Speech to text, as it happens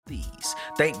these.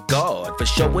 Thank God for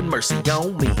showing mercy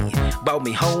on me. Brought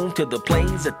me home to the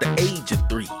plains at the age of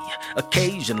 3.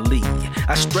 Occasionally,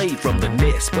 I strayed from the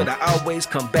nest, but I always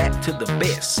come back to the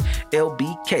best.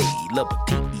 LBK, love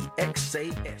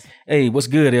TEXAS. Hey, what's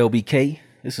good, LBK?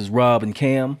 This is Rob and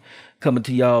Cam coming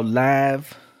to y'all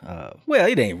live. Well,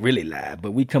 it ain't really live,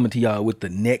 but we coming to y'all with the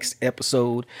next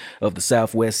episode of the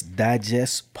Southwest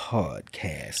Digest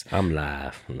podcast. I'm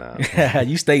live. No.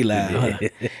 You stay live, huh?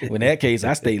 Well, in that case,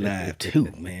 I stay live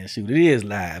too, man. Shoot, it is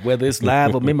live. Whether it's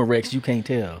live or Memorex, you can't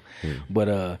tell.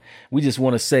 But we just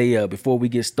want to say, before we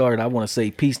get started, I want to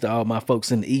say peace to all my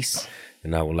folks in the East.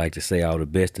 And I would like to say all the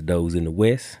best to those in the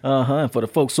West. And for the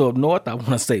folks up North, I want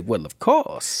to say, well, of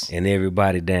course. And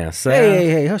everybody down South.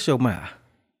 Hey, hush your mouth.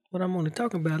 What I'm only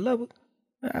talking about, love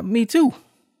it. Me too.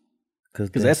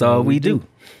 Because that's all we do.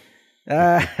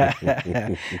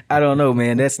 I don't know,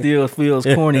 man. That still feels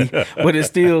corny, but it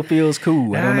still feels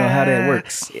cool. I don't know how that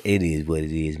works. It is what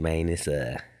it is, man. It's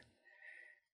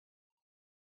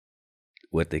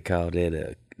what they call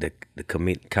that, the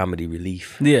comedy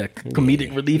relief. Yeah,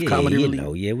 comedic relief, comedy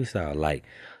relief. Yeah, we saw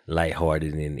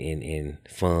lighthearted and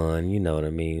fun, you know what I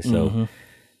mean? So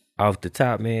off the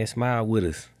top, man, smile with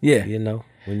us. Yeah. You know,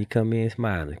 when you come in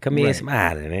smiling. Come in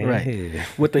smiling, man. Right. Yeah.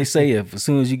 What they say, if as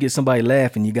soon as you get somebody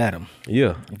laughing, you got them.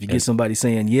 Yeah. If you get somebody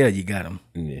saying, yeah, you got them.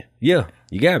 Yeah,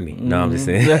 you got me. No, I'm just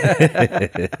saying.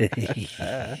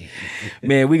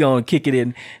 Man, we're going to kick it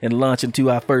in and launch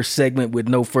into our first segment with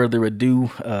no further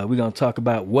ado. We're going to talk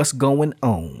about what's going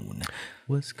on.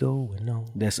 What's going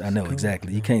on? I know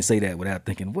exactly. You can't say that without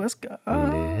thinking, what's going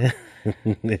on?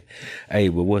 Yeah. Hey,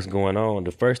 but what's going on?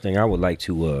 The first thing I would like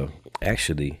to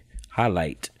actually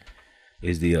highlight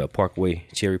is the Parkway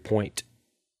Cherry Point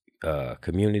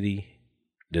community,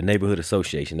 the neighborhood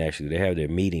association. Actually, they have their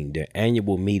meeting. Their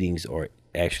annual meetings are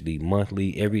actually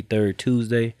monthly, every third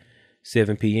Tuesday,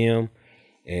 7 p.m.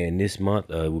 And this month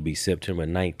will be September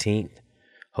 19th.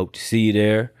 Hope to see you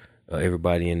there.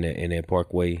 Everybody in that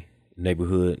Parkway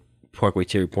neighborhood, Parkway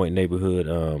Cherry Point neighborhood,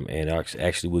 and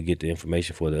actually we'll get the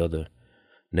information for the other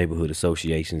neighborhood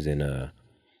associations and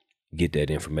get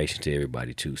that information to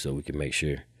everybody too, so we can make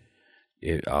sure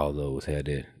all those have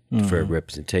that fair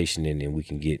representation, and then we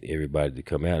can get everybody to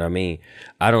come out. I mean,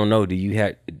 I don't know.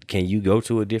 Can you go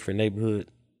to a different neighborhood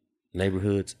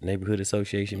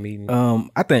association meeting?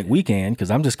 I think we can, because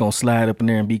I'm just gonna slide up in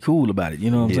there and be cool about it. You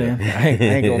know what I'm saying? I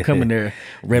ain't gonna come in there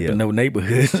repping no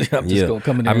neighborhoods. I'm just gonna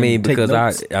come in there.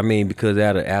 Because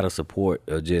out of support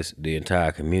of just the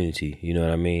entire community. You know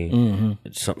what I mean?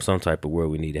 Some type of where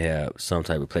we need to have some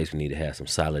type of place. We need to have some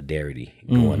solidarity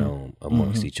going on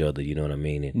amongst each other. You know what I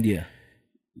mean? And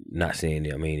not saying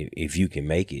that. I mean, if you can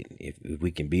make it, if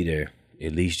we can be there,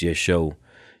 at least just show.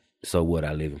 So what?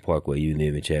 I live in Parkway, you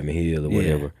live in Chapman Hill or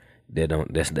whatever. That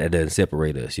doesn't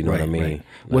separate us. You know what I mean? Right.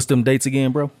 What's them dates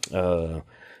again, bro?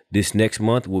 This next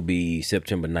month will be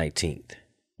September 19th,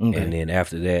 and then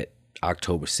after that,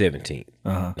 October 17th.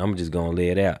 I'm just gonna lay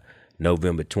it out: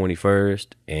 November 21st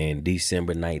and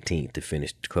December 19th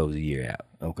to close the year out.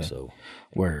 Okay. So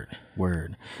word.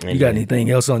 You got anything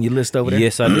else on your list over there?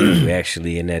 Yes, I do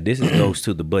actually, and that goes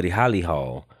to the Buddy Holly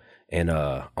Hall, and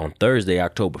on Thursday,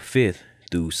 October 5th.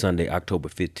 Through Sunday, October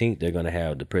 15th, they're going to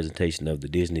have the presentation of the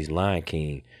Disney's Lion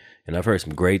King. And I've heard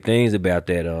some great things about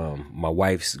that. My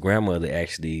wife's grandmother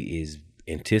actually is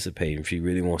anticipating. She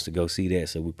really wants to go see that.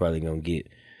 So we're probably going to get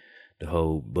the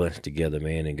whole bunch together,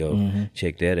 man, and go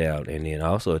check that out. And then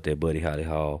also at that Buddy Holly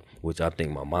Hall, which I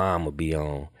think my mom will be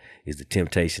on, is the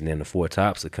Temptation and the Four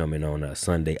Tops are coming on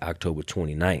Sunday, October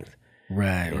 29th.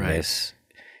 Right.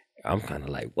 I'm kind of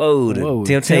like, whoa, the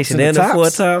Temptation and the Four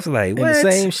Tops, like, what? In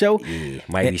the same show? Yeah,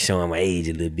 might be showing my age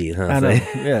a little bit, huh? I know,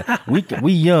 yeah.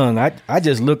 We young. I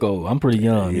just look old. I'm pretty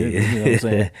young. Yeah. You know what I'm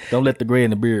saying? Don't let the gray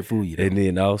in the beard fool you. Though. And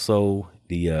then also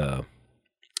the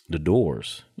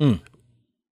Doors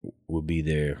will be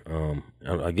there.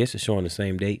 I guess it's showing the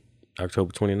same date,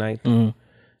 October 29th.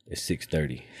 It's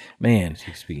 6:30. Man.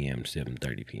 6 p.m. to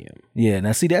 7:30 p.m. Yeah,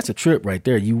 now see, that's a trip right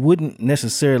there. You wouldn't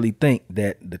necessarily think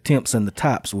that the Temps and the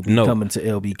Tops will be coming to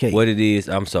LBK. What it is,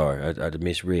 I'm sorry, I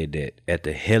misread that. At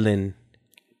the Helen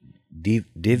Divot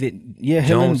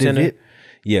Helen Center. Divot.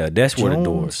 Yeah, that's where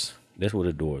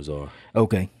the Doors are.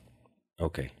 Okay.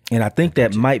 And I think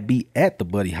that might be at the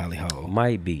Buddy Holly Hall.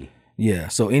 Might be. Yeah,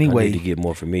 so anyway. I need to get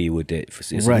more familiar with that.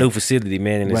 It's a new facility,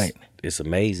 man, and it's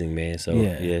amazing, man. So,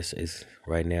 yes, it's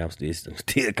right now, it's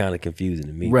still kind of confusing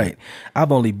to me. Right.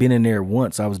 I've only been in there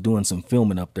once. I was doing some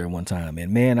filming up there one time.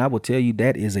 And, man, I will tell you,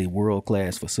 that is a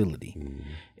world-class facility.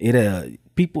 It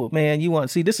people, man, you want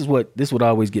to see, this would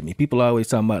always get me. People always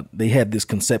talking about, they have this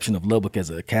conception of Lubbock as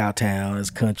a cow town, as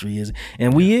country,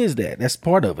 and we is that. That's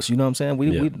part of us, you know what I'm saying?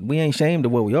 We ain't ashamed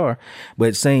of what we are, but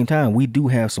at the same time, we do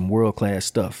have some world-class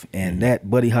stuff, and that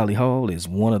Buddy Holly Hall is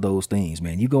one of those things,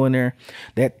 man. You go in there,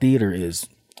 that theater is,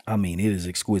 I mean, it is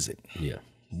exquisite. Yeah.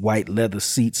 White leather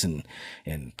seats and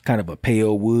kind of a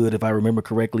pale wood, if I remember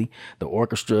correctly. The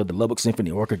orchestra, the Lubbock Symphony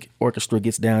Orchestra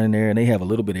gets down in there, and they have a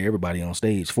little bit of everybody on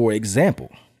stage. For example,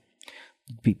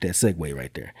 peep that segue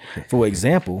right there. For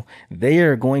example, they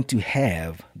are going to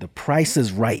have The Price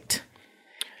is Right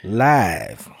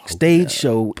live stage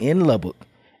show in Lubbock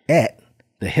at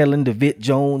the Helen DeVitt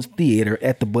Jones Theater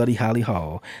at the Buddy Holly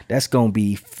Hall. That's going to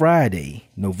be Friday,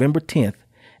 November 10th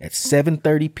at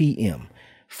 7:30 p.m.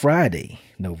 Friday,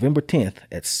 November 10th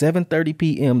at 7:30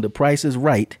 p.m. The Price is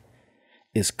Right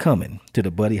is coming to the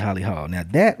Buddy Holly Hall. Now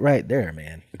that right there,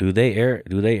 man. Do they air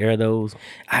those?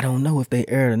 I don't know if they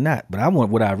air it or not, but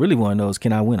what I really want to know is,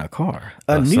 can I win a car?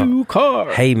 A new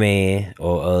car. Hey man,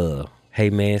 or hey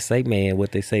man, say man,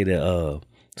 what they say to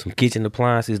some kitchen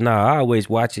appliances. Nah, I always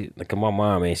watch it. Like my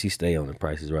mom, man, she stay on The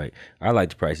Price is Right. I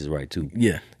like The Price is Right too.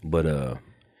 Yeah. But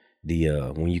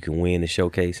when you can win the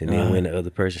showcase and then win the other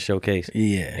person's showcase.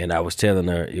 Yeah. And I was telling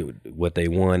her what they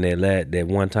won that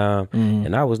one time.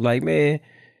 And I was like, man,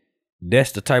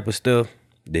 that's the type of stuff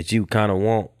that you kind of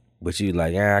want, but you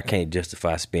like, I can't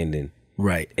justify spending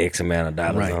X amount of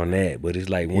dollars on that. But it's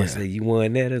like, once you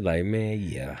won that, it's like, man,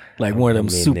 yeah. Like one of them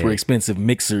super expensive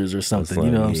mixers or something,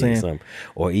 you know what I'm saying? Something.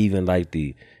 Or even like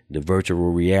the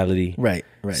virtual reality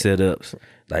setups.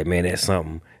 Like, man, that's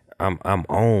something I'm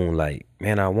on. Like,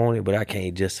 man, I want it, but I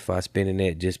can't justify spending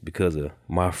that just because of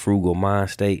my frugal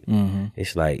mind state.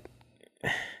 It's like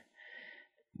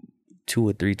 2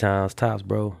 or 3 times tops,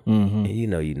 bro. And you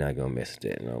know you're not gonna mess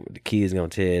with that. No, the kids gonna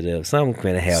tear it up. Something's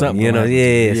gonna happen. You know,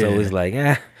 So it's like,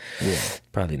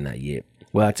 probably not yet.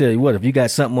 Well, I tell you what, if you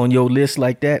got something on your list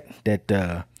like that,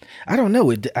 I don't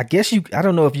know. I guess I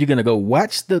don't know if you're gonna go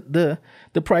watch the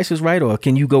Price is Right, or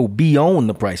can you go beyond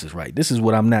The Price is Right? This is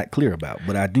what I'm not clear about,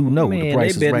 but I do know The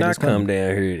Price is Right. They better is not come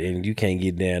down here, and you can't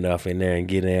get down off in there and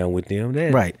get down with them.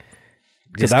 Right.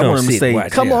 Because I want them to say,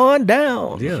 come on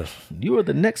down. Yeah. You are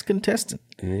the next contestant.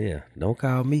 Yeah. Don't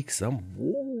call me, because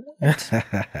I'm...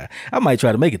 I might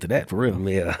try to make it to that, for real.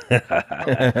 Yeah.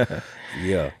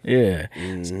 Yeah.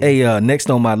 Hey, next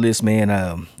on my list, man,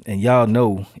 and y'all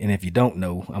know, and if you don't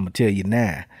know, I'm going to tell you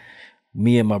now.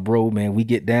 Me and my bro, man, we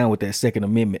get down with that Second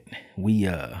Amendment. We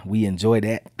enjoy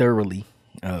that thoroughly.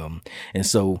 And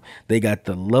so they got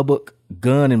the Lubbock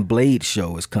Gun and Blade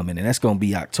Show is coming, and that's going to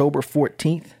be October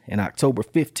 14th and October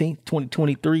 15th,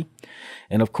 2023.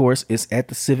 And of course, it's at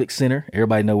the Civic Center.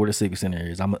 Everybody know where the Civic Center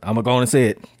is. I'm going to go on and say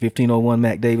it, 1501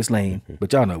 Mac Davis Lane,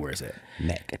 but y'all know where it's at.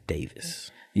 Mac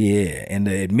Davis. Yeah, and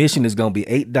the admission is going to be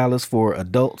 $8 for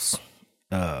adults.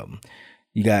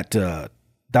 You got $1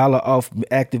 off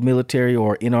active military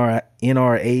or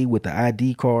NRA with the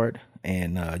ID card.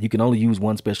 And you can only use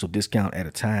one special discount at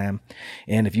a time.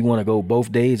 And if you want to go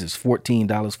both days, it's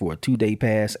 $14 for a 2-day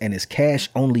pass, and it's cash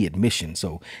only admission.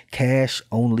 So cash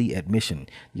only admission.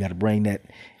 You got to bring that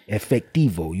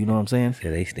efectivo, you know what I'm saying? So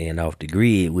they stand off the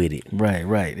grid with it.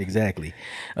 Right, exactly.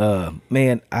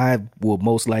 Man, I will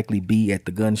most likely be at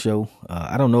the gun show.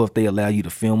 I don't know if they allow you to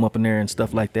film up in there and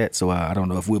stuff like that. So I don't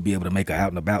know if we'll be able to make an out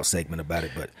and about segment about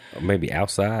it, but or maybe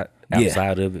outside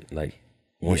of it, like.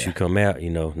 Once you come out, you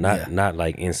know, not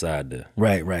like inside the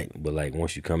right, but like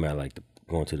once you come out, like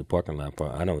going to the parking lot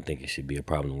part, I don't think it should be a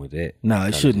problem with that. No,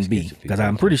 it shouldn't be, because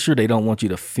I'm pretty sure they don't want you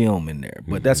to film in there,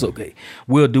 but that's okay.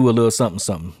 We'll do a little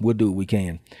something. We'll do what we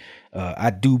can. I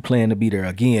do plan to be there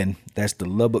again. That's the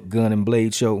Lubbock Gun and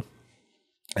Blade Show.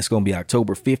 It's going to be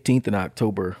October 15th and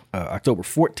October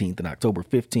 14th and October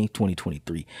 15th,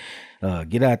 2023.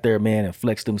 Get out there, man, and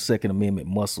flex them Second Amendment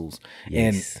muscles.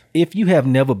 Yes. And if you have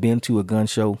never been to a gun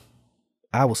show,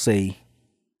 I will say,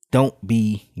 don't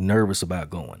be nervous about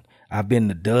going. I've been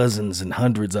to dozens and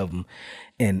hundreds of them,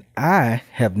 and I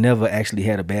have never actually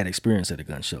had a bad experience at a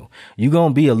gun show. You're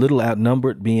going to be a little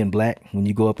outnumbered being black. When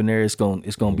you go up in there, it's going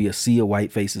to be a sea of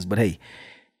white faces, but hey,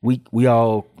 we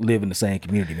all live in the same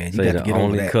community, man. You got to get over that.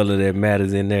 The only color that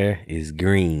matters in there is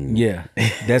green. Yeah,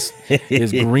 it's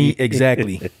green,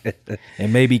 exactly,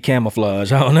 and maybe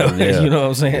camouflage. I don't know. Yeah. You know what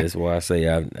I'm saying? That's why I say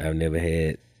I've never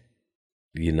had,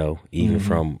 you know, even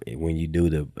from when you do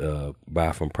the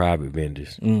buy from private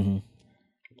vendors. As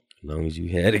long as you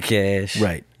had the cash,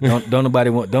 right? Don't nobody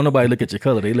look at your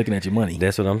color. They looking at your money.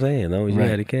 That's what I'm saying. As long as you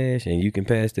had the cash and you can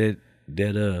pass that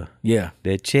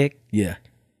check. Yeah.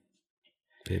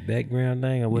 That background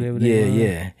thing or whatever.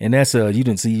 Yeah. And that's you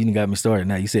didn't got me started.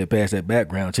 Now you said pass that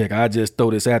background check. I just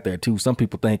throw this out there too. Some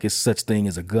people think it's such thing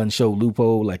as a gun show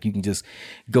loophole. Like you can just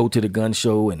go to the gun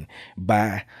show and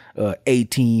buy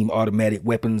A-team automatic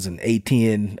weapons and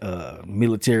A-10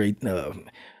 military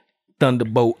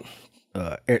Thunderbolt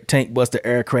tank buster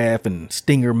aircraft and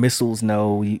Stinger missiles.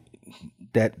 No,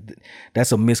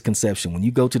 that's a misconception. When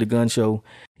you go to the gun show,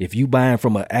 if you buying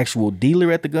from an actual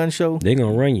dealer at the gun show, they're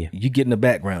gonna run you. You getting a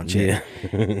background check.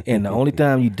 Yeah. And the only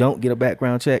time you don't get a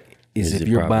background check is if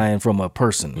you're buying from a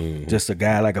person, just a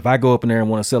guy. Like if I go up in there and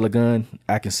want to sell a gun,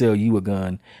 I can sell you a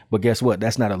gun. But guess what?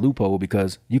 That's not a loophole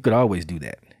because you could always do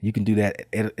that. You can do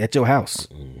that at your house.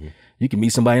 You can meet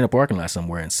somebody in a parking lot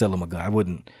somewhere and sell them a gun. I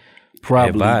wouldn't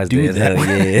probably do that.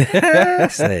 Yeah.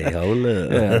 Say, hold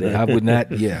up. I would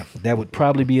not. Yeah, that would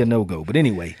probably be a no-go. But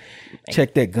anyway,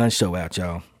 check that gun show out,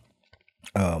 y'all.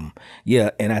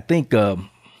 Yeah, and I think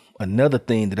another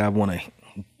thing that I want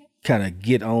to kind of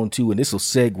get on to, and this will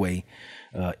segue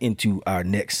into our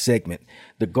next segment.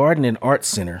 The Garden and Art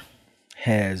Center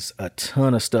has a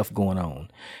ton of stuff going on,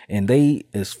 and they,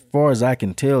 as far as I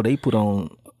can tell, they put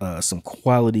on some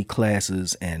quality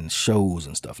classes and shows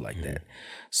and stuff like that.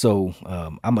 So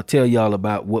I'm gonna tell y'all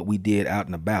about what we did out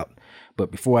and about.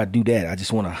 But before I do that, I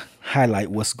just want to highlight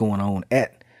what's going on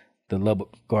at the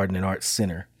Lubbock Garden and Arts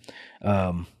Center.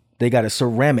 They got a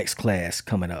ceramics class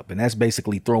coming up, and that's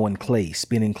basically throwing clay,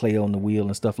 spinning clay on the wheel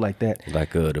and stuff like that.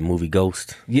 Like the movie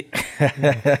Ghost.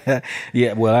 Yeah.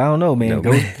 Yeah. Well, I don't know, man.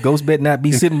 No. Ghost better not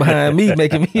be sitting behind me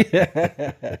making me.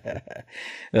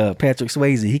 Patrick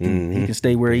Swayze, he can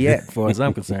stay where he at, as far as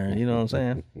I'm concerned. You know what I'm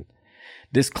saying?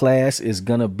 This class is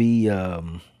gonna be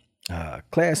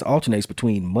class alternates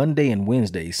between Monday and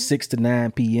Wednesday, 6 to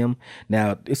 9 p.m.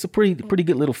 Now it's a pretty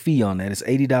good little fee on that. It's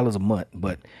 $80 a month,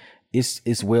 but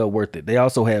it's well worth it. They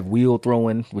also have wheel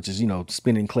throwing, which is,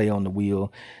 spinning clay on the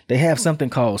wheel. They have something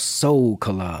called soul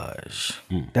collage.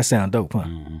 That sound dope, huh?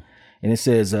 And it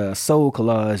says soul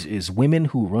collage is women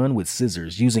who run with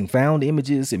scissors. Using found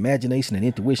images, imagination, and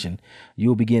intuition,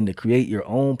 you'll begin to create your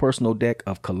own personal deck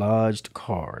of collaged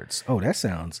cards. Oh, that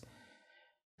sounds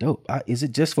dope. Is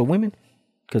it just for women?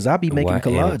 Because I'll be making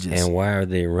collages. And why are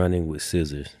they running with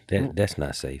scissors? That's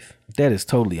not safe. That is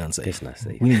totally unsafe. It's not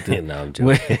safe. We need to. No, I'm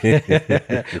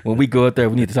joking. When we go out there,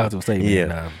 we need to talk to them. Say,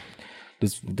 man,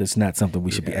 that's not something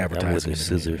we should be advertising. I'm with the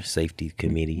Scissor Safety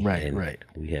Committee. Right.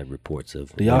 We have reports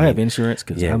of. Do y'all have insurance?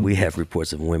 We have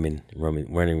reports of women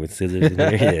running with scissors in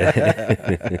there. Yeah.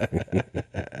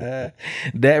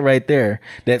 That right there,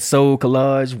 that soul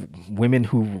collage, women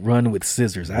who run with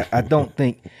scissors. I don't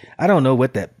know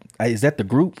what that is. That the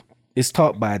group? It's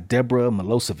taught by Deborah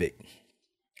Milosevic.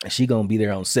 She going to be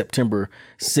there on September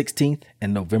 16th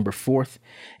and November 4th.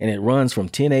 And it runs from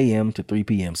 10 a.m. to 3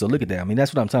 p.m. So look at that. I mean,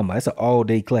 that's what I'm talking about. It's an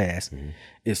all-day class.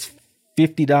 It's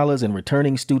 $50 and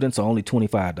returning students are only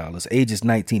 $25. Ages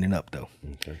 19 and up, though.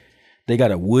 Okay. They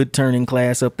got a wood turning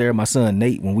class up there. My son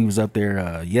Nate, when we was up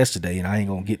there yesterday, and I ain't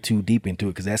going to get too deep into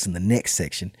it because that's in the next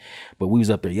section. But we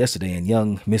was up there yesterday, and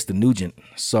young Mr. Nugent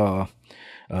saw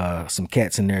some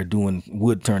cats in there doing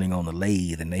wood turning on the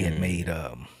lathe, and they had made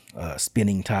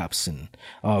spinning tops and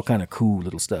all kind of cool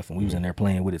little stuff, and we was in there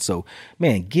playing with it. So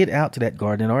man, get out to that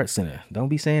Garden and Art Center. Don't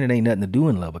be saying it ain't nothing to do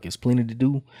in Lubbock. It's plenty to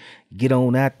do. Get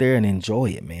on out there and enjoy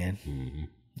it, man.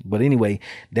 But anyway,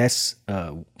 that's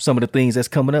some of the things that's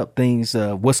coming up,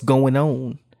 what's going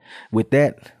on. With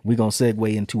that, we're gonna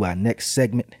segue into our next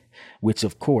segment, which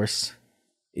of course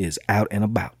is Out and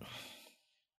About.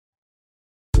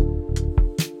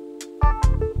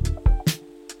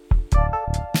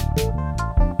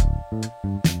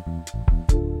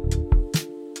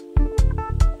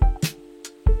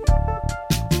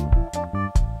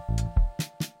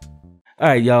 All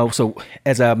right, y'all. So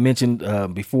as I mentioned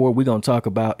before, we're going to talk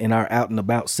about in our Out and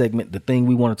About segment, the thing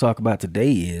we want to talk about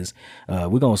today is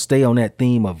we're going to stay on that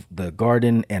theme of the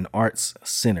Garden and Arts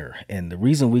Center. And the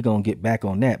reason we're going to get back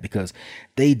on that, because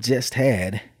they just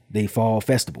had their fall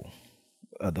festival.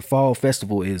 The fall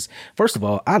festival is, first of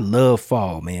all, I love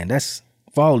fall, man.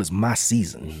 Fall is my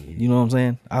season. You know what I'm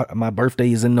saying? My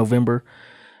birthday is in November.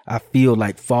 I feel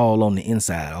like fall on the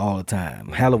inside all the time.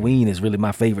 Halloween is really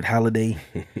my favorite holiday.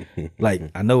 Like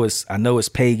I know it's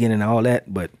pagan and all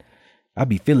that, but I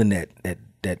be feeling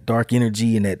that dark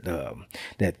energy and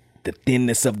that the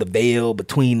thinness of the veil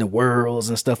between the worlds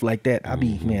and stuff like that. I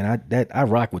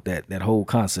rock with that whole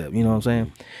concept. You know what I'm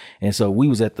saying? And so we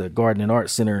was at the Garden and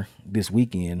Art Center this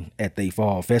weekend at the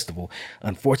fall festival.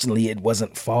 Unfortunately, it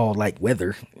wasn't fall like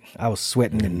weather. I was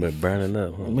sweating and burning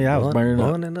up. Huh? Yeah, I was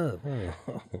burning up. Huh?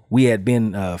 We had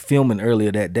been filming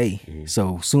earlier that day.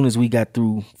 So as soon as we got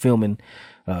through filming,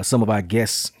 some of our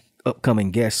guests,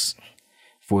 upcoming guests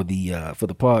for the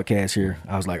podcast here,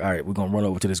 I was like, all right, we're gonna run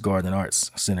over to this Garden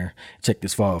Arts Center, check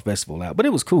this fall festival out. But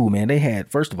it was cool, man. They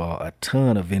had, first of all, a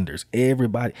ton of vendors.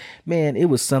 Everybody, man, it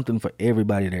was something for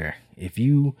everybody there. If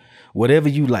you, whatever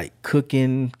you like,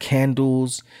 cooking,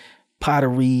 candles,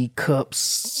 pottery,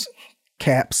 cups,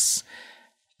 caps,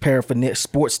 paraphernalia,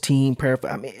 sports team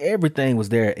paraphernalia. I mean, everything was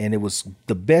there, and it was,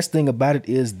 the best thing about it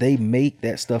is they make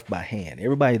that stuff by hand.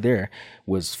 Everybody there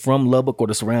was from Lubbock or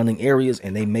the surrounding areas,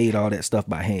 and they made all that stuff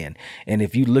by hand. And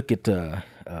if you look at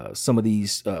some of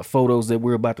these photos that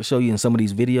we're about to show you and some of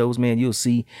these videos, man, you'll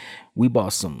see we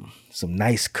bought some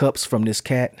nice cups from this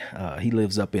cat. He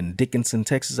lives up in Dickinson,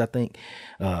 Texas, I think.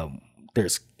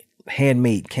 There's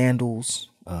handmade candles,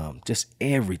 just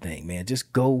everything, man.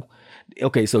 Just go.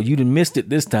 Okay, so you didn't missed it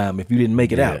this time if you didn't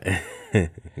make it out.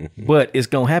 But it's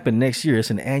going to happen next year. It's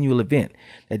an annual event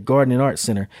at Garden and Arts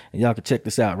Center. And y'all can check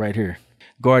this out right here.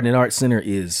 Garden and Arts Center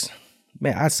is,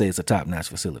 man, I'd say it's a top-notch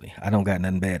facility. I don't got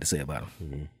nothing bad to say about them.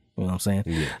 Mm-hmm. You know what I'm saying?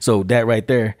 Yeah. So that right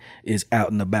there is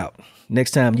out and about.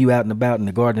 Next time you out and about and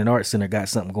the Garden and Arts Center got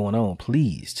something going on,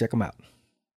 please check them out.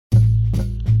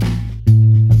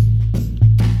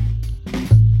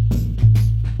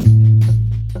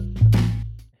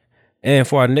 And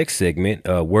for our next segment,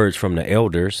 Words from the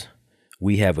Elders,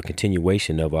 we have a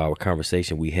continuation of our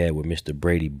conversation we had with Mr.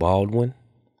 Brady Baldwin.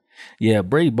 Yeah,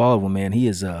 Brady Baldwin, man, he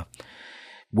is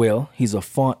he's a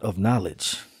font of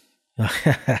knowledge.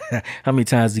 How many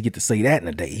times do you get to say that in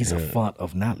a day? He's a font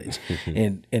of knowledge.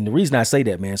 and the reason I say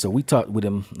that, man, so we talked with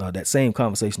him, that same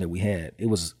conversation that we had, it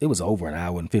was over an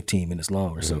hour and 15 minutes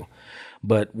long or so.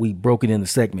 But we broke it into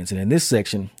segments. And in this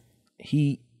section,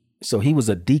 he was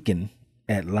a deacon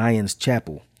at Lions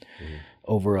Chapel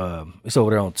it's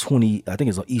over there on 20, I think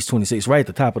it's on East 26, right at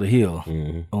the top of the hill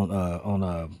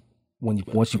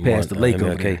once you pass the lake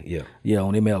over there.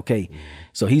 On MLK.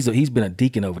 So he's been a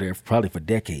deacon over there probably for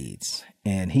decades,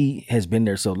 and he has been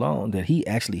there so long that he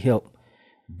actually helped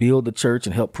build the church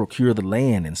and help procure the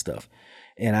land and stuff.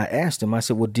 And I asked him, I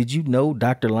said, well, did you know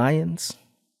Dr. Lyons?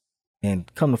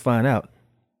 And come to find out,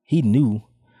 he knew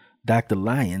Dr.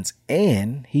 Lyons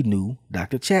and he knew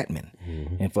Dr. Chapman.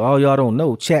 Mm-hmm. And for all y'all don't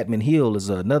know, Chapman Hill is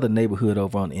another neighborhood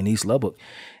over in East Lubbock,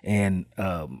 and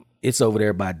it's over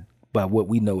there by what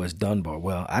we know as Dunbar.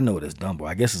 Well, I know it as Dunbar.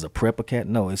 I guess it's a prep cat.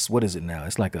 No, what is it now?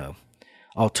 It's like a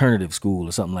alternative school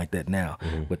or something like that now.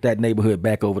 Mm-hmm. But that neighborhood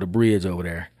back over the bridge over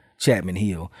there, Chapman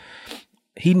Hill,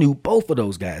 he knew both of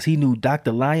those guys. He knew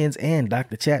Dr. Lyons and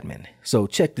Dr. Chapman. So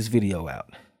check this video out.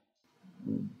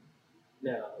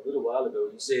 Now, a little while ago,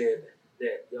 you said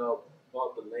that y'all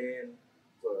bought the land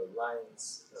for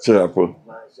Lions Chapel.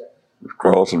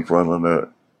 Across in front of that.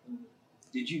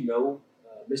 Did you know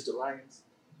Mr. Lyons?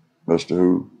 Mr.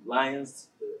 Who? Lyons?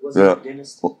 Was he a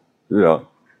dentist? Yeah.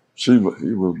 He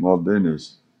was my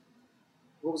dentist.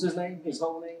 What was his name? His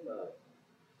whole name?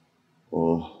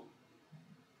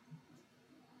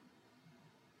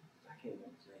 I can't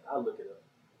remember his name. I'll look it up.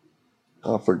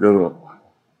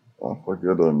 I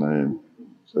forget her name.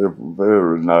 They're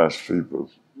very nice people.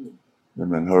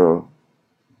 Him and her.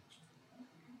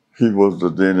 He was the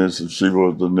dentist and she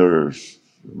was the nurse.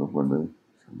 When they.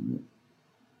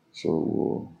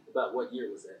 So. About what year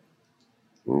was that?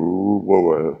 Oh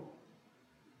boy.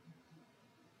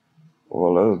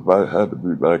 Well, had to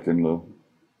be back in the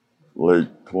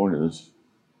late 20s.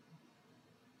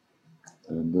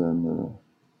 And then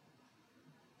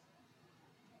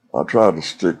I tried to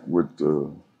stick with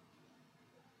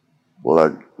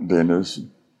black dentists,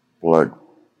 black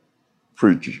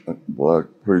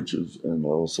preachers, and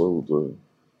also the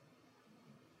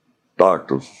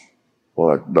doctors,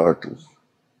 black doctors.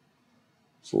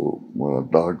 So my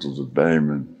doctor's a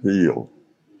Damon Hill,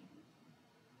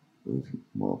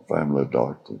 my family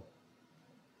doctor.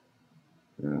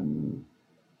 And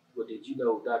well, did you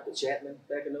know Dr. Chapman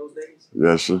back in those days?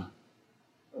 Yes, sir.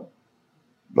 Oh.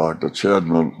 Dr.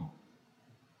 Chapman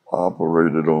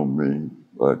operated on me,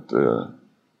 but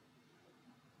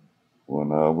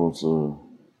when I was,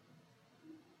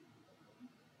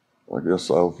 I guess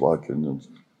I was like in the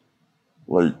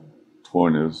late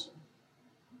 20s,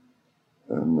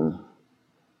 and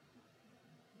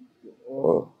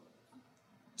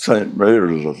St.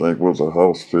 Mary's, I think, was a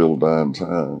hospital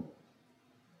downtown.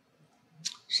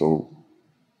 So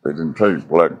they didn't take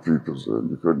black people, so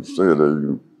you couldn't stay there.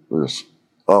 You just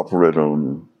operate on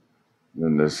you.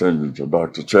 Then they send you to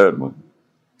Dr. Chapman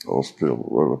Hospital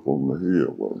right up on the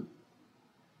hill.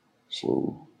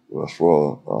 So that's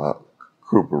why I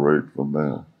recuperate from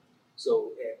there.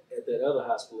 So at that other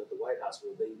hospital, at the White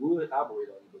Hospital, they would operate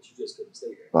on you, but you just couldn't stay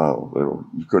there. No,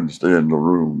 you couldn't stay in the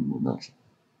room or nothing.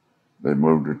 they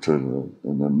moved her to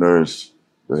the nurse.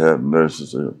 They had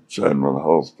nurses at Chadman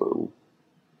Hospital.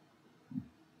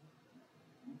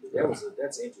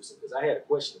 That's interesting because I had a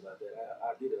question about that.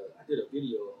 I did a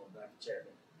video on Dr.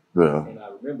 Chapman. Yeah. And I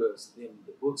remember then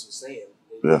the books were saying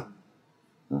they Yeah.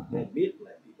 didn't admit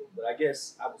black people. But I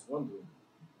guess I was wondering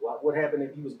what happened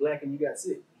if you was black and you got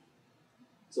sick.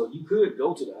 So you could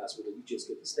go to the hospital, you just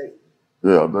couldn't stay.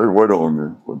 Yeah, they wait on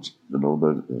you, but they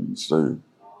didn't stay.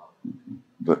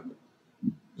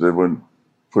 They wouldn't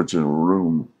put you in a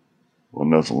room or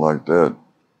nothing like that.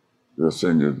 They'll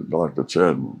send you to Dr.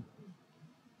 Chadman.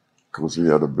 Because he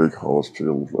had a big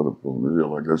hospital right up on the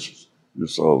hill. I guess you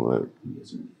saw that. Yes,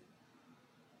 sir.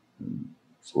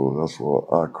 So that's why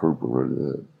I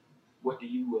recuperated. What do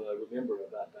you remember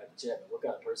about Dr. Chapman? What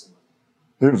kind of person was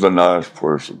He was a nice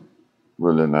person,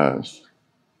 really nice.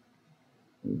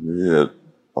 And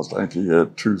I think he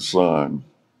had 2 sons,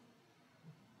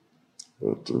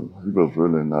 but he was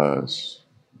really nice.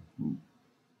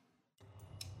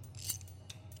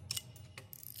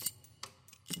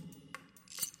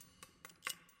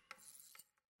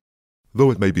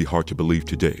 Though it may be hard to believe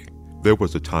today, there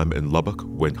was a time in Lubbock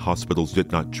when hospitals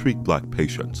did not treat black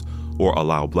patients or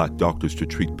allow black doctors to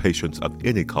treat patients of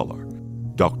any color.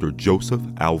 Dr. Joseph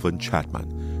Alvin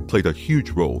Chapman played a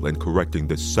huge role in correcting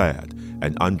this sad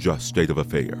and unjust state of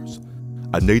affairs.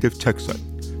 A native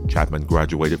Texan, Chapman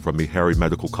graduated from Meharry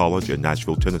Medical College in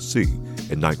Nashville, Tennessee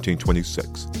in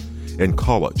 1926. In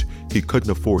college, he couldn't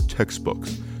afford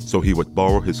textbooks, so he would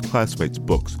borrow his classmates'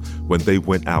 books when they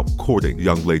went out courting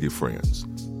young lady friends.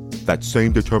 That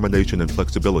same determination and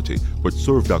flexibility would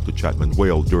serve Dr. Chapman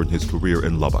well during his career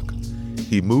in Lubbock.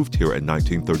 He moved here in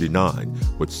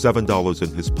 1939 with $7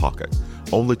 in his pocket,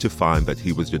 only to find that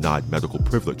he was denied medical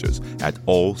privileges at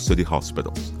all city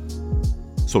hospitals.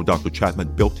 So Dr.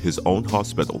 Chapman built his own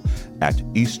hospital at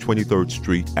East 23rd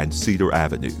Street and Cedar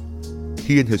Avenue.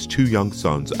 He and his 2 young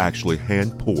sons actually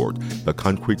hand-poured the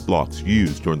concrete blocks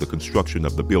used during the construction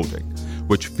of the building,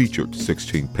 which featured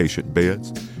 16 patient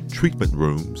beds, treatment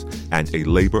rooms, and a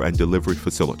labor and delivery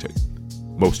facility.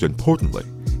 Most importantly,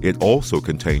 it also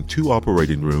contained 2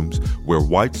 operating rooms where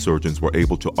white surgeons were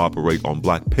able to operate on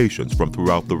black patients from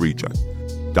throughout the region.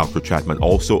 Dr. Chapman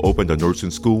also opened a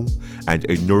nursing school and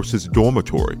a nurses'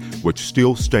 dormitory, which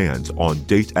still stands on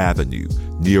Date Avenue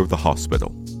near the hospital.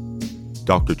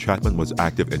 Dr. Chapman was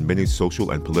active in many social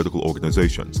and political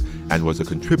organizations and was a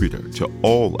contributor to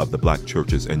all of the black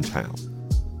churches in town.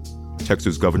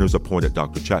 Texas governors appointed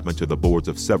Dr. Chapman to the boards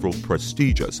of several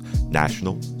prestigious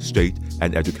national, state,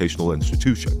 and educational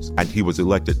institutions, and he was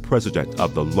elected president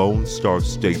of the Lone Star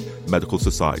State Medical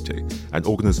Society, an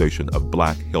organization of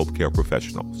black healthcare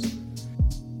professionals.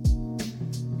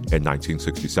 In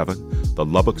 1967, the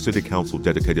Lubbock City Council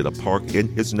dedicated a park in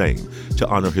his name to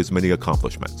honor his many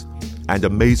accomplishments. And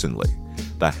amazingly,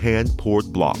 the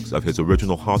hand-poured blocks of his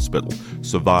original hospital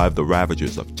survived the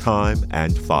ravages of time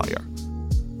and fire.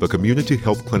 The Community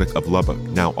Health Clinic of Lubbock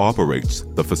now operates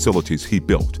the facilities he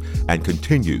built and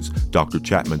continues Dr.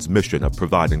 Chapman's mission of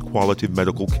providing quality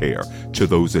medical care to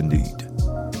those in need.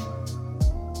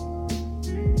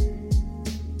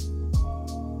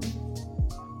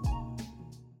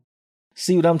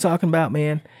 See what I'm talking about,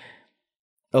 man?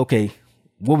 Okay,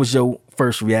 what was your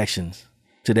first reactions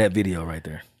to that video right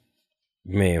there?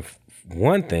 Man,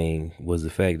 one thing was the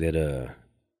fact that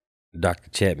Dr.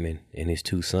 Chapman and his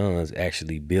 2 sons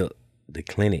actually built the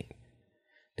clinic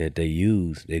that he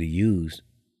used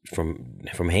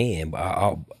from hand,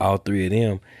 all 3 of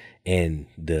them, and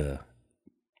the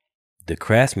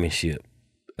craftsmanship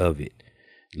of it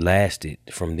lasted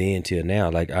from then till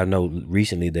now. Like, I know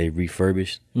recently they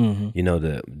refurbished,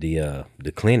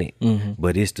 the clinic,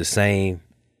 but it's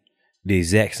the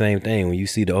exact same thing. When you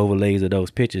see the overlays of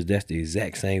those pictures, that's the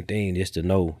exact same thing. Just to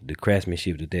know the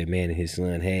craftsmanship that man and his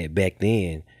son had back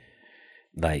then,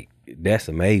 like, that's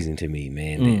amazing to me,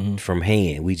 man. That from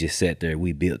hand, we just sat there,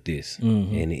 we built this,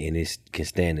 and it can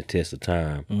stand the test of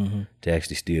time to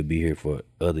actually still be here for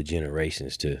other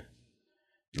generations to,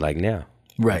 like, now.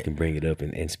 Right. I can bring it up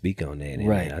and speak on that. And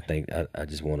right. I think I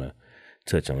just want to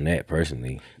touch on that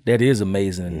personally. That is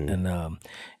amazing. And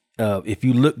if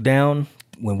you look down,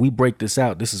 when we break this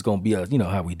out, this is going to be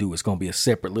how we do. It's going to be a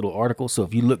separate little article. So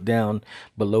if you look down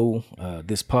below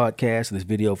this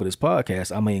video for this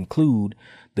podcast, I'm going to include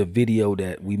the video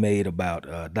that we made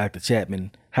about Dr.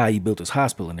 Chapman, how he built his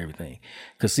hospital and everything.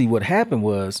 Because see, what happened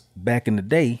was back in the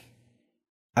day,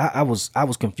 I was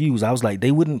confused. I was like, they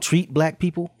wouldn't treat black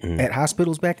people at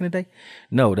hospitals back in the day?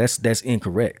 No, that's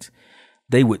incorrect.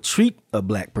 They would treat a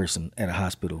black person at a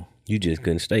hospital. You just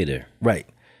couldn't stay there. Right.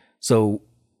 So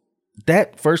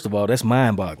that, first of all, that's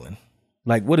mind-boggling.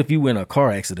 Like, what if you were in a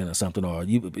car accident or something, or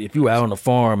if you were out on a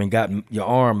farm and got your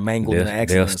arm mangled in an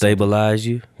accident? They'll stabilize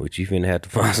you, but you finna have to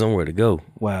find somewhere to go.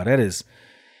 Wow, that is,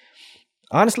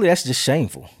 honestly, that's just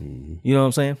shameful. Mm-hmm. You know what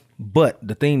I'm saying? But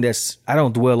the thing I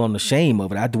don't dwell on the shame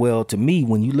of it. I dwell, to me,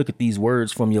 when you look at these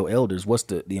words from your elders, what's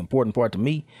the important part to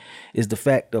me is the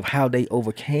fact of how they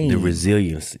overcame. The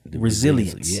resilience.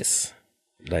 Resilience. Yes.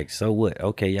 Like, so what?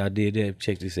 Okay, y'all did that.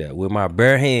 Check this out. With my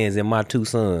bare hands and my 2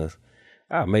 sons,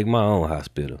 I'll make my own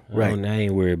hospital. Right. I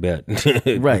ain't worried about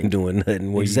right. doing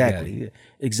nothing. Exactly.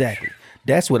 Exactly.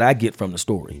 That's what I get from the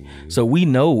story. Mm-hmm. So we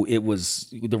know it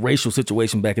was, the racial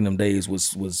situation back in them days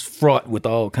was fraught with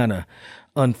all kind of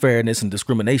unfairness and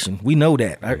discrimination. We know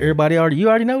that. Mm-hmm. You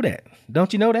already know that.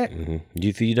 Don't you know that? Mm-hmm.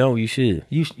 If you don't, you should.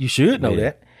 You should know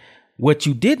that. What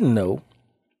you didn't know,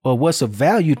 or what's of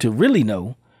value to really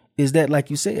know, is that, like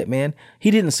you said, man,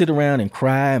 he didn't sit around and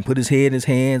cry and put his head in his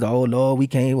hands. Oh, Lord, we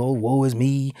came. Oh, woe is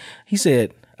me. He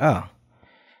said,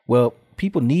 well,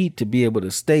 people need to be able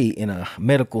to stay in a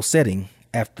medical setting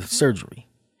after surgery.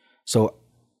 So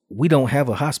we don't have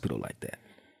a hospital like that.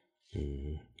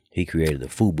 Mm-hmm. He created a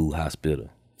FUBU hospital.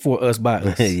 For us by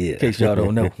us, yeah. In case y'all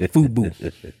don't know.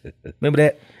 FUBU. Remember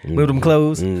that? Mm-hmm. Remember them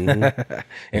clothes? Mm-hmm.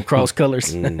 And cross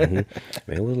colors?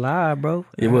 Mm-hmm. It was live, bro.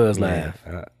 It was live.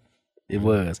 It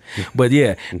was. But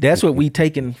yeah, that's what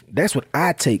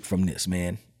I take from this,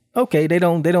 man. Okay, they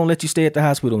don't let you stay at the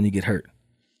hospital when you get hurt.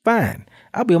 Fine.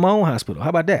 I'll build my own hospital. How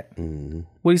about that? Mm-hmm.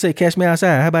 What do you say? Catch me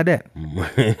outside. How about that?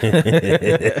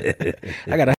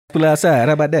 I got a hospital outside.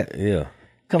 How about that? Yeah.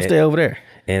 Come stay over there.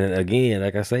 And again,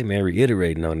 like I say, man,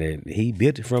 reiterating on that, he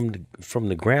built it from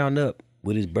the ground up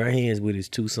with his bare hands, with his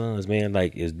 2 sons, man.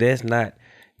 Like, if that's not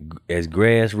as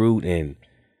grassroots and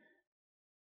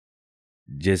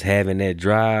just having that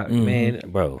drive, mm-hmm. man,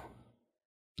 bro,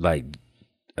 like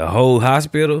a whole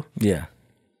hospital, yeah,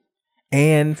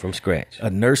 and from scratch, a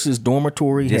nurse's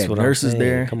dormitory had nurses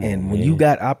there, and when man. You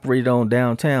got operated on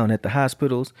downtown at the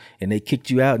hospitals, and they kicked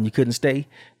you out and you couldn't stay,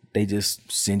 they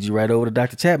just send you right over to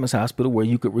Dr. Chapman's hospital where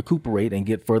you could recuperate and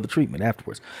get further treatment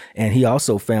afterwards. And he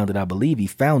also founded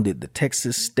the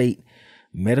Texas State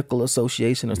Medical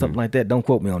Association or something like that. Don't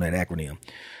quote me on that acronym,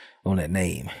 on that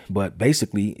name, but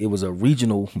basically it was a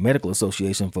regional medical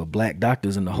association for black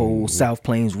doctors in the whole South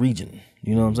Plains region.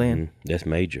 You know what I'm saying? That's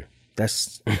major.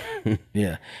 That's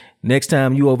yeah. Next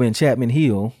time you over in Chapman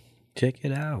Hill, check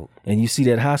it out, and you see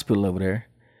that hospital over there,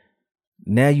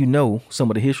 now you know some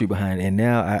of the history behind it, and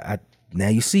now now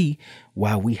you see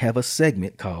why we have a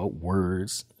segment called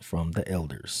Words from the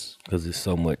Elders, because there's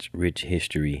so much rich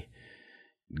history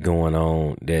going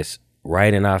on that's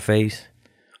right in our face.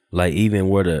 Like, even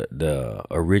where the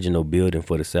original building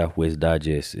for the Southwest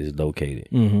Digest is located.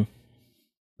 Mm-hmm.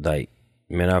 Like,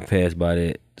 man, I passed by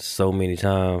that so many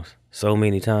times,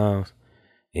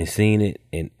 and seen it,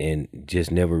 and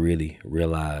just never really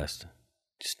realized,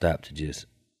 stopped to just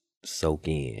soak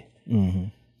in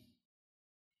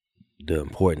the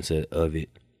importance of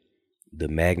it, the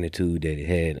magnitude that it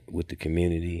had with the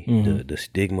community, the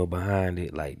stigma behind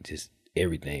it, like, just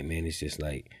everything, man. It's just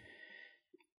like,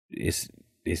 it's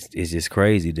just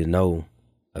crazy to know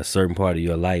a certain part of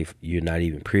your life you're not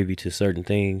even privy to certain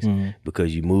things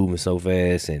because you're moving so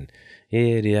fast, and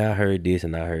I heard this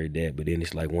and I heard that, but then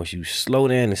it's like, once you slow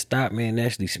down and stop, man,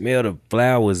 actually smell the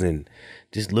flowers and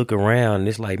just look around,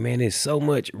 it's like, man, there's so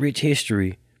much rich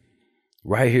history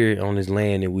right here on this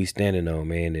land that we standing on,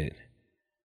 man, that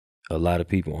a lot of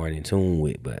people aren't in tune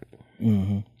with. But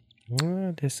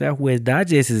the Southwest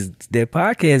Digest that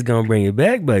podcast gonna bring it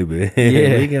back, baby.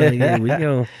 Yeah, we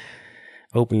gonna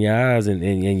open your eyes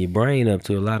and your brain up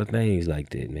to a lot of things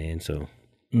like that, man. So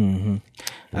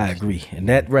I agree, and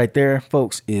that right there,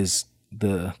 folks, is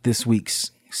this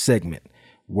week's segment,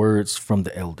 Words from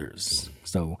the Elders.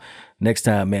 So next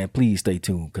time, man, please stay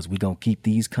tuned, because we're gonna keep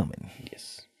these coming.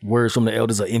 Yes, words from the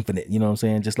elders are infinite. You know what I'm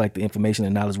saying? Just like the information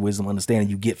and knowledge, wisdom, understanding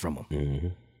you get from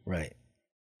them. Right.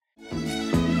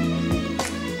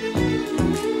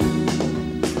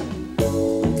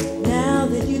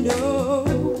 You know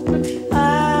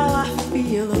how I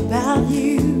feel about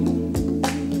you.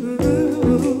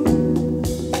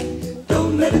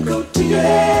 Don't let it go to your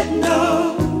head,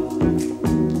 no.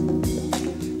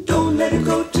 Don't let it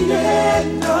go to your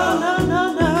head, no, no,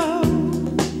 no, no.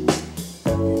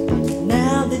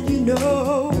 Now that you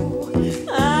know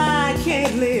I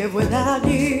can't live without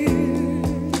you.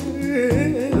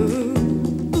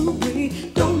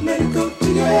 Don't let it go to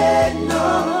your head,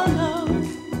 no, no.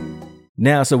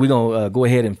 Now, so we're going to go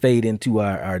ahead and fade into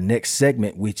our next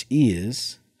segment, which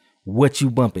is What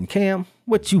You Bumping. Cam,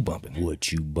 what you bumping?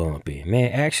 What you bumping?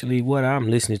 Man, actually, what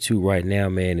I'm listening to right now,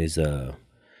 man, is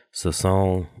It's a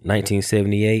song,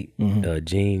 1978,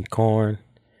 Gene Corn.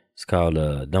 It's called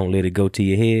Don't Let It Go to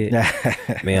Your Head.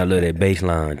 Man, I love that bass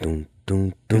line. Doom,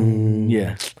 doom, doom.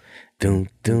 Yeah. Doom,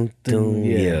 doom, doom.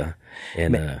 Yeah.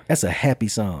 And Man, that's a happy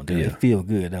song, dude. yeah. It feel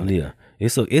good, don't it? yeah.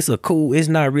 It's a cool, it's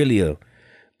not really a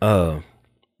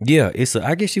it's a,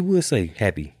 I guess you would say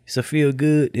happy. It's a feel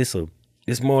good. It's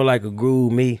more like a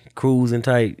groove, me cruising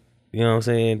type, you know what I'm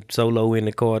saying? Solo in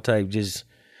the car type, just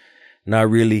not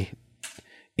really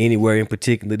anywhere in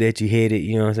particular that you headed,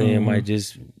 you know what I'm saying? Might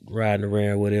just riding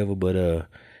around, whatever. But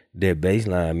that bass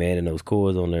line, man, and those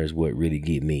chords on there is what really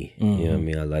get me. You know what I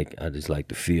mean? I just like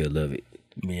the feel of it.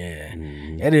 Yeah.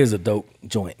 That is a dope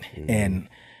joint. And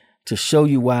to show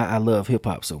you why I love hip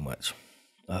hop so much,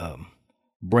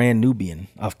 Brand Nubian,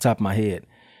 off the top of my head,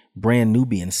 Brand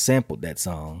Nubian sampled that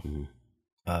song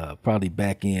probably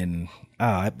back in,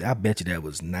 I bet you that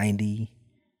was 90.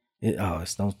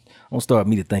 Don't start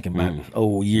me to thinking about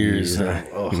old years.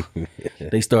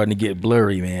 They starting to get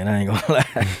blurry, man. I ain't gonna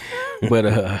lie.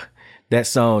 But that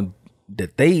song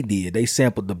that they did, they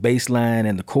sampled the bass line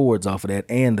and the chords off of that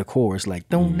and the chorus, like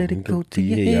 "Don't let it go to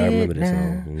your head." Yeah, I remember that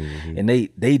now. song. And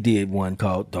they did one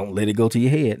called "Don't Let It Go to Your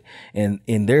Head." And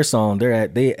in their song,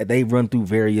 they run through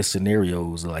various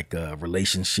scenarios like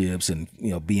relationships and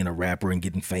being a rapper and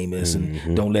getting famous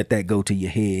and don't let that go to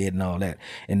your head and all that.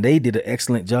 And they did an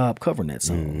excellent job covering that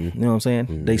song. You know what I'm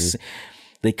saying?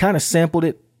 They kind of sampled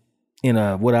it in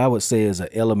a what I would say is an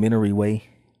elementary way,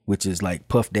 which is like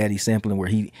Puff Daddy sampling, where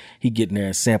he get in there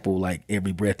and sample like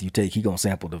every breath you take. He gonna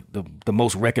sample the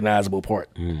most recognizable part.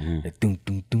 Like, dun,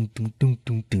 dun, dun, dun, dun,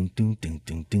 dun, dun, dun, dun,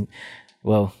 dun, dun.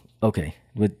 Well, okay,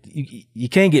 but you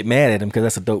can't get mad at him because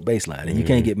that's a dope bass line, and you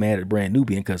can't get mad at Brand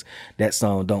Nubian because that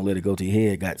song "Don't Let It Go to Your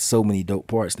Head" got so many dope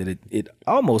parts that it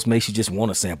almost makes you just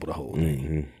want to sample the whole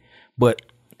thing. But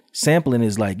sampling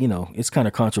is like, it's kind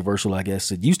of controversial, I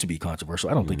guess. It used to be controversial.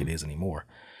 I don't think it is anymore.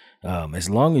 As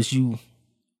long as you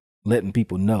letting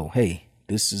people know, hey,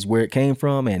 this is where it came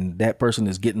from, and that person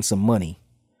is getting some money.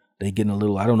 They getting a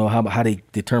little, I don't know how they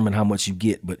determine how much you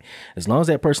get, but as long as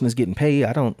that person is getting paid,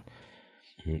 I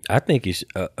think it's,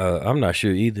 I'm not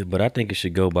sure either, but I think it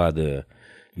should go by the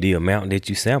amount that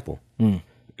you sample.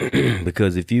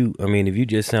 Because if you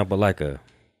just sample like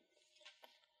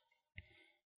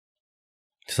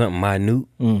something minute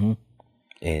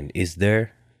and it's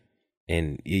there,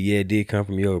 and it did come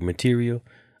from your material,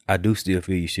 I do still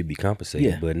feel you should be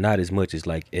compensated, but not as much as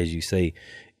like, as you say,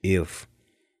 if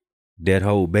that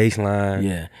whole bass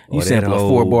line, you sample a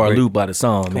 4-bar loop by the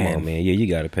song, come man. on, man, you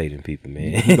gotta pay them people,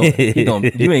 man.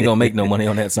 You ain't gonna make no money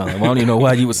on that song. I don't even know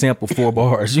why you would sample 4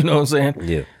 bars. You know what I'm saying?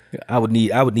 Yeah. I would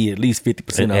need at least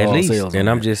 50% of all sales. And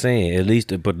I'm just saying, at least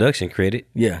the production credit.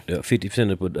 Yeah.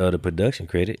 50% of the production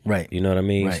credit. Right. You know what I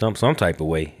mean? Right. Some type of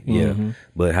way. Yeah.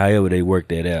 But however they work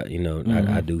that out,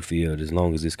 I do feel that as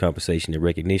long as there's compensation and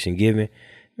recognition given,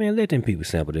 man, let them people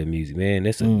sample their music, man.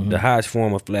 That's the highest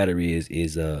form of flattery is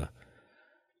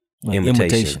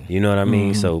imitation. You know what I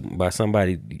mean? So by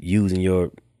somebody using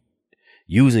your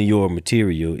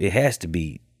material, it has to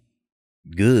be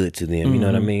good to them, you know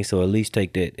what I mean? So at least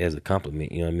take that as a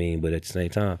compliment, you know what I mean? But at the same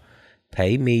time,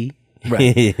 pay me.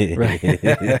 Right.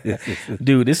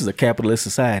 Dude, this is a capitalist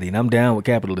society, and I'm down with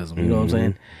capitalism. You know what I'm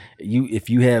saying? If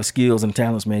you have skills and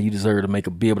talents, man, you deserve to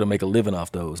be able to make a living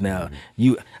off those. Now,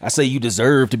 I say you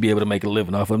deserve to be able to make a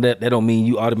living off them. That don't mean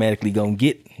you automatically gonna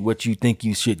get what you think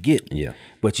you should get. Yeah.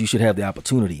 But you should have the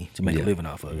opportunity to make a living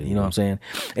off of it. You know what I'm saying?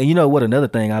 And you know what? Another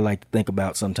thing I like to think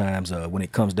about sometimes when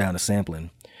it comes down to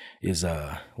sampling is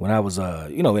when I was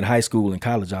in high school and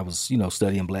college, I was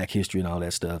studying Black history and all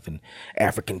that stuff and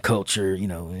African culture. You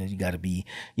got to be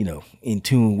in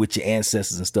tune with your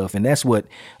ancestors and stuff. And that's what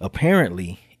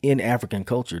apparently in African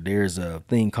culture there's a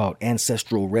thing called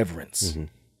ancestral reverence.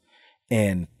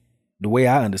 And the way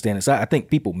I understand it, so I think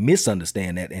people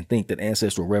misunderstand that and think that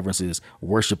ancestral reverence is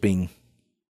worshiping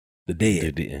the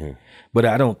dead. But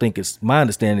I don't think my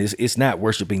understanding is it's not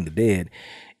worshiping the dead.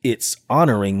 It's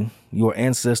honoring your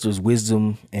ancestors'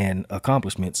 wisdom and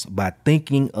accomplishments by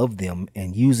thinking of them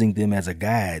and using them as a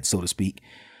guide, so to speak,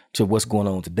 to what's going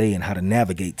on today and how to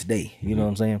navigate today. You know what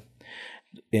I'm saying?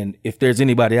 And if there's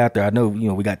anybody out there, I know,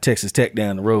 we got Texas Tech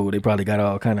down the road. They probably got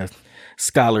all kind of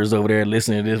scholars over there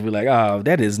listening to this. We're like, oh,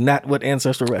 that is not what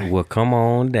ancestral. Well, come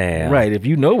on down. Right. If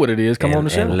you know what it is, come on the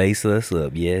show. And lace us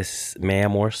up. Yes,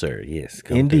 ma'am or sir. Yes.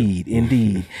 Indeed.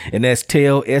 And that's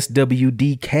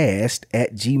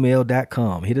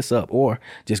tellswdcast@gmail.com. Hit us up, or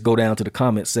just go down to the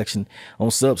comment section on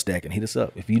Substack and hit us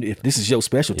up. If this is your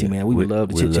specialty, man, we would love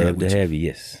to chit chat with you. We'd love to have you.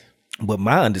 Yes. But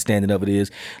my understanding of it is,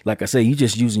 like I say, you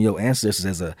just using your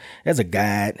ancestors as a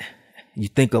guide You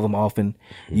think of them often.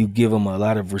 You give them a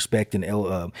lot of respect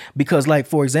and because, like,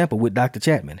 for example, with Dr.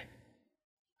 Chapman,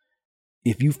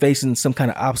 if you facing some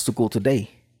kind of obstacle today,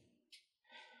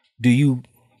 do you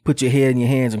put your head in your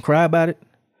hands and cry about it?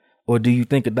 Or do you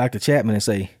think of Dr. Chapman and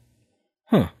say,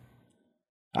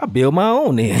 I build my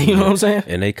own then, you know what I'm saying?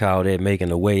 And they call that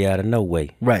making a way out of no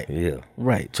way. Right. Yeah.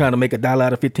 Right. Trying to make $1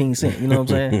 out of 15 cents, you know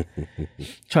what I'm saying?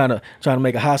 trying to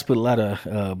make a hospital out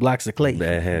of blocks of clay.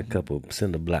 That had a couple of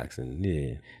cinder blocks and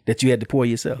that you had to pour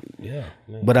yourself. Yeah.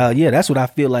 Man. But that's what I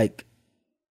feel like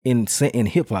in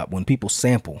hip hop, when people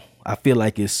sample, I feel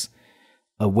like it's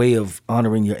a way of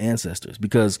honoring your ancestors,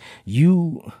 because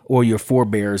you or your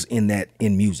forebears in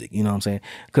music, you know what I'm saying?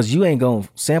 Because you ain't gonna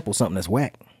sample something that's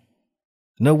whack.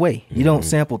 No way. You don't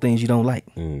sample things you don't like.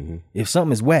 If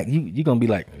something is whack, you're gonna be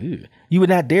like, ew. You would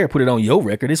not dare put it on your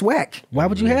record. It's whack. Why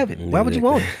would you have it? Why would you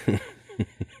want it?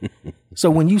 So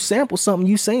when you sample something,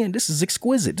 you saying this is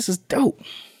exquisite, this is dope.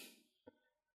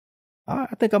 I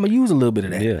think I'm gonna use a little bit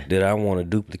of that. Yeah, that I want to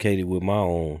duplicate it with my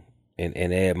own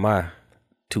and add my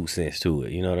 2 cents to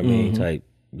it. You know what I mean? Type.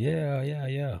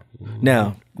 Yeah.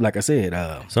 Now, like I said,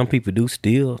 some people do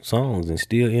steal songs and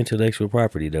steal intellectual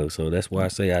property though. So that's why I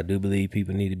say I do believe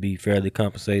people need to be fairly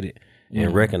compensated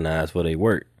and recognized for their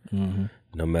work,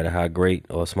 no matter how great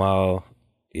or small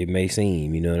it may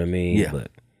seem. You know what I mean? Yeah.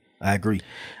 But I agree.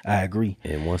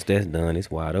 And once that's done,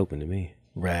 it's wide open to me.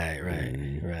 Right.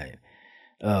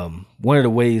 One of the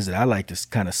ways that I like to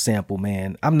kind of sample,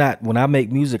 man, when I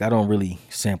make music, I don't really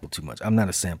sample too much. I'm not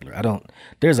a sampler.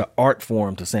 There's an art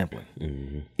form to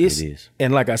sampling. It is.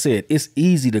 And like I said, it's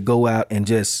easy to go out and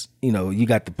just, you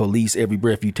got the Police, Every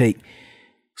Breath You Take.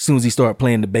 As soon as he start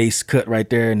playing the bass, cut right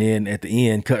there, and then at the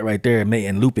end, cut right there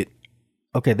and loop it.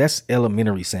 Okay, that's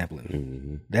elementary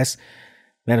sampling. That's,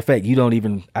 matter of fact,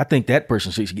 I think that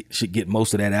person should get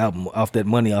most of that album off that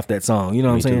money, off that song. You know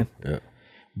what I'm saying? Yeah.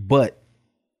 But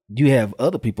you have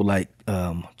other people like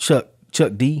Chuck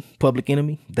D, Public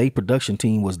Enemy. They production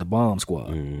team was the Bomb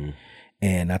Squad.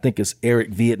 And I think it's Eric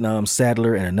Vietnam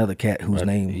Sadler and another cat whose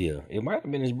name. Yeah, it might have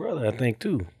been his brother, I think,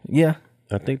 too. Yeah.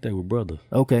 I think they were brothers.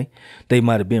 Okay. They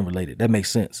might have been related. That makes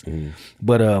sense.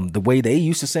 But the way they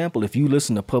used to sample, if you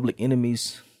listen to Public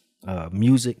Enemy's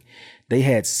music, they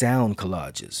had sound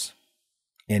collages.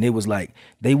 And it was like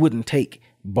they wouldn't take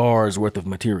bars worth of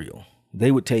material.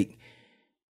 They would take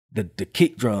the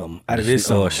kick drum out of this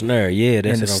song. Oh, snare, yeah.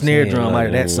 That's and the snare drum out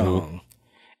of that song.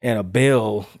 And a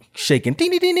bell shaking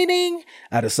ding, ding, ding, ding, ding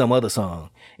out of some other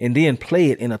song. And then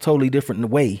play it in a totally different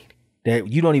way that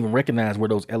you don't even recognize where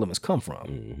those elements come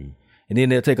from. And then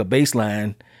they'll take a bass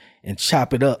line and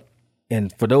chop it up.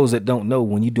 And for those that don't know,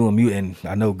 when you're doing music, and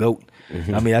I know Goat,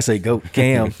 I say Goat,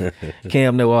 Cam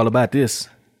know all about this.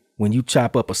 When you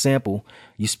chop up a sample,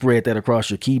 you spread that across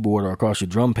your keyboard or across your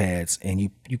drum pads, and you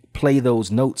play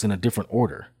those notes in a different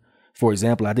order. For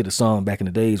example, I did a song back in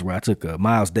the days where I took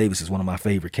Miles Davis is one of my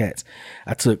favorite cats.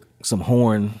 I took some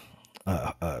horn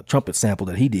trumpet sample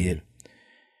that he did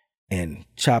and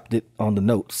chopped it on the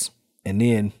notes, and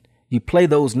then you play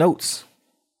those notes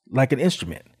like an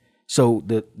instrument. So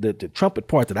the trumpet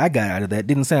part that I got out of that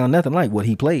didn't sound nothing like what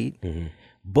he played,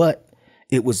 but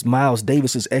it was Miles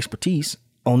Davis's expertise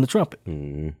on the trumpet.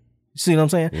 You see what I'm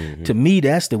saying? To me,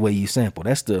 that's the way you sample.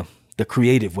 That's the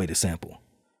creative way to sample.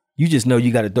 You just know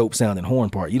you got a dope sounding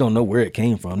horn part. You don't know where it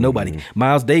came from. Nobody,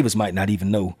 Miles Davis might not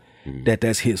even know that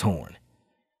that's his horn,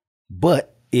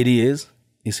 but it's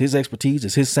his expertise,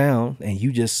 it's his sound, and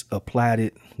you just applied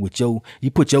it with you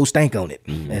put your stank on it,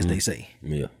 as they say.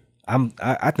 Yeah.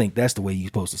 I think that's the way you're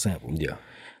supposed to sample. Yeah.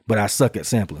 But I suck at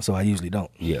sampling, so I usually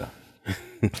don't. Yeah.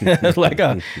 It's like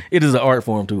it is an art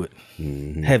form to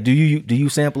it. Do you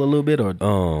sample a little bit,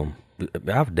 or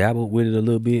I've dabbled with it a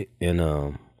little bit, and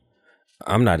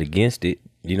I'm not against it.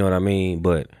 You know what I mean?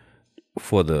 But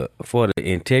for the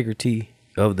integrity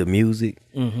of the music,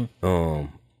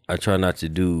 I try not to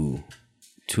do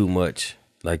too much,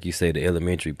 like you say, the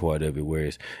elementary part of it.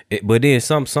 Whereas, but then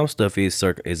some stuff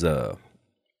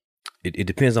it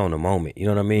depends on the moment. You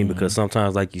know what I mean? Because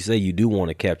sometimes, like you say, you do want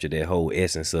to capture that whole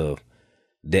essence of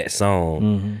that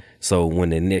song. So when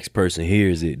the next person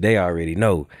hears it, they already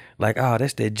know, like, oh,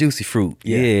 that's that juicy fruit.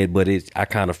 Yeah, but I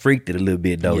kind of freaked it a little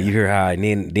bit though. You hear how,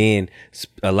 and then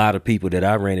a lot of people that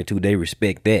I ran into, they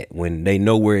respect that when they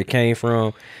know where it came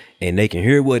from, and they can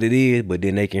hear what it is, but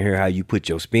then they can hear how you put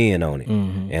your spin on it.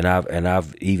 And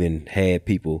I've even had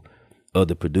people,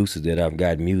 other producers that I've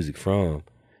gotten music from,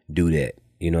 do that.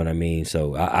 You know what I mean?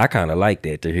 So I kind of like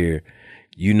that, to hear,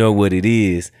 you know what it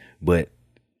is, but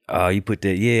you put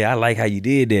that, I like how you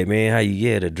did that, man. How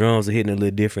the drums are hitting a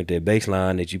little different. That bass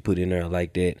line that you put in there, I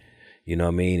like that. You know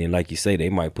what I mean? And like you say, they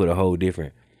might put a whole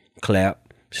different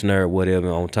clap, snare,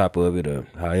 whatever on top of it or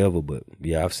however. But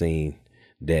yeah, I've seen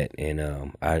that, and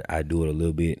I do it a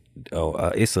little bit.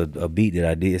 It's a beat that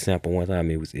I did sample one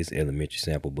time. It's elementary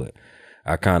sample, but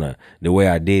I kind of, the way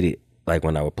I did it, like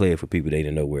when I would play it for people, they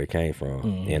didn't know where it came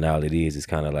from. And all it is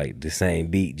kind of like the same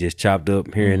beat, just chopped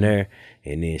up here and there,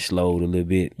 and then slowed a little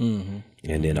bit. And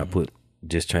then I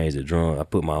just changed the drum. I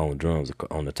put my own drums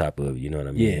on the top of it, you know what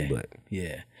I mean?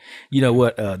 Yeah. You know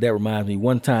what? That reminds me,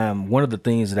 one time, one of the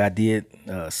things that I did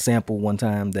sample one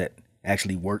time that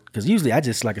actually worked, because usually I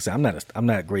just, like I said, I'm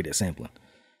not great at sampling.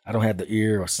 I don't have the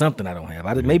ear or something I don't have.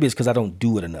 Maybe it's because I don't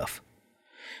do it enough.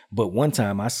 But one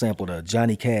time I sampled a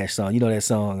Johnny Cash song. You know that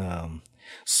song,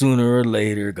 Sooner or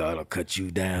Later, God'll Cut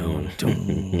You Down.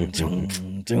 Doom,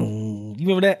 doom, doom. You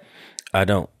remember that? I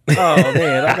don't. Oh,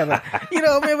 man. You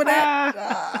don't remember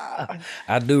that?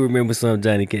 I do remember some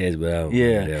Johnny Cash, but I don't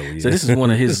remember that one. So this is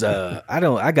one of his,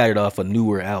 I got it off a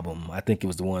newer album. I think it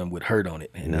was the one with Hurt on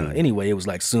it. And anyway, it was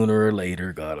like Sooner or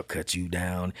Later, God'll Cut You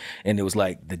Down. And it was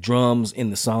like the drums in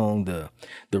the song, the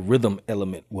rhythm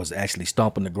element was actually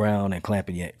stomping the ground and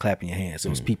clapping your hands. It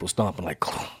was people stomping like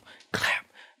clomp, clap,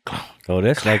 clomp. Oh,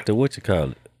 that's clap. like the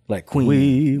whatchamacallit. Like Queen.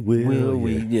 We will.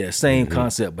 Yeah, same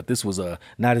concept, but this was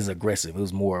not as aggressive. It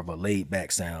was more of a laid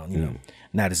back sound, you know,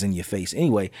 not as in your face.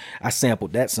 Anyway, I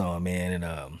sampled that song, man,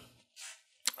 and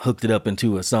hooked it up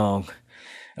into a song.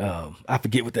 I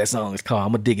forget what that song is called.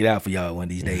 I'm gonna dig it out for y'all one of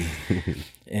these days.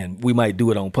 And we might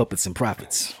do it on Puppets and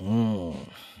Profits.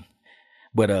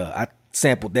 But I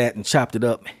sampled that and chopped it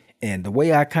up. And the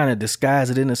way I kind of disguise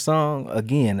it in the song,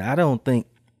 again, I don't think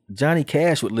Johnny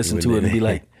Cash would listen to it and be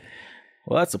like,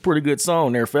 well, that's a pretty good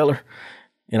song there, feller.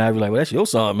 And I'd be like, well, that's your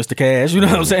song, Mr. Cash. You know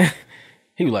what I'm saying?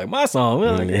 He was like, my song.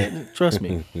 Well, yeah, trust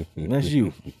me, that's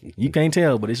you. You can't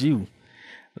tell, but it's you.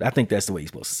 But I think that's the way you're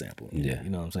supposed to sample. Yeah. You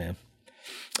know what I'm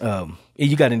saying?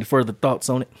 You got any further thoughts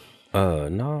on it?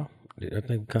 No. I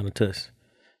think we kind of touched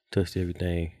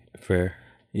everything fair.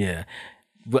 Yeah.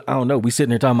 But I don't know. We sitting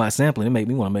there talking about sampling. It made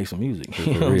me want to make some music.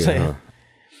 You know what I'm saying? Huh?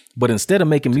 But instead of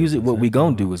making music, what we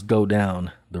gonna do is go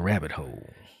down the rabbit hole.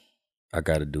 I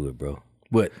gotta do it, bro.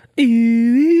 What? Nah,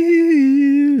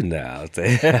 I'll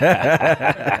say.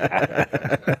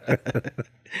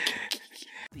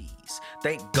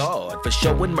 Thank God for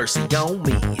showing mercy on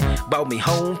me. Brought me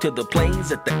home to the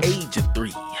plains at the age of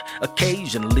 3.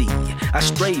 Occasionally, I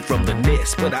stray from the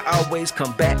nest, but I always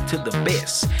come back to the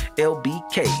best.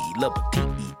 LBK, love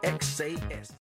TEXAS.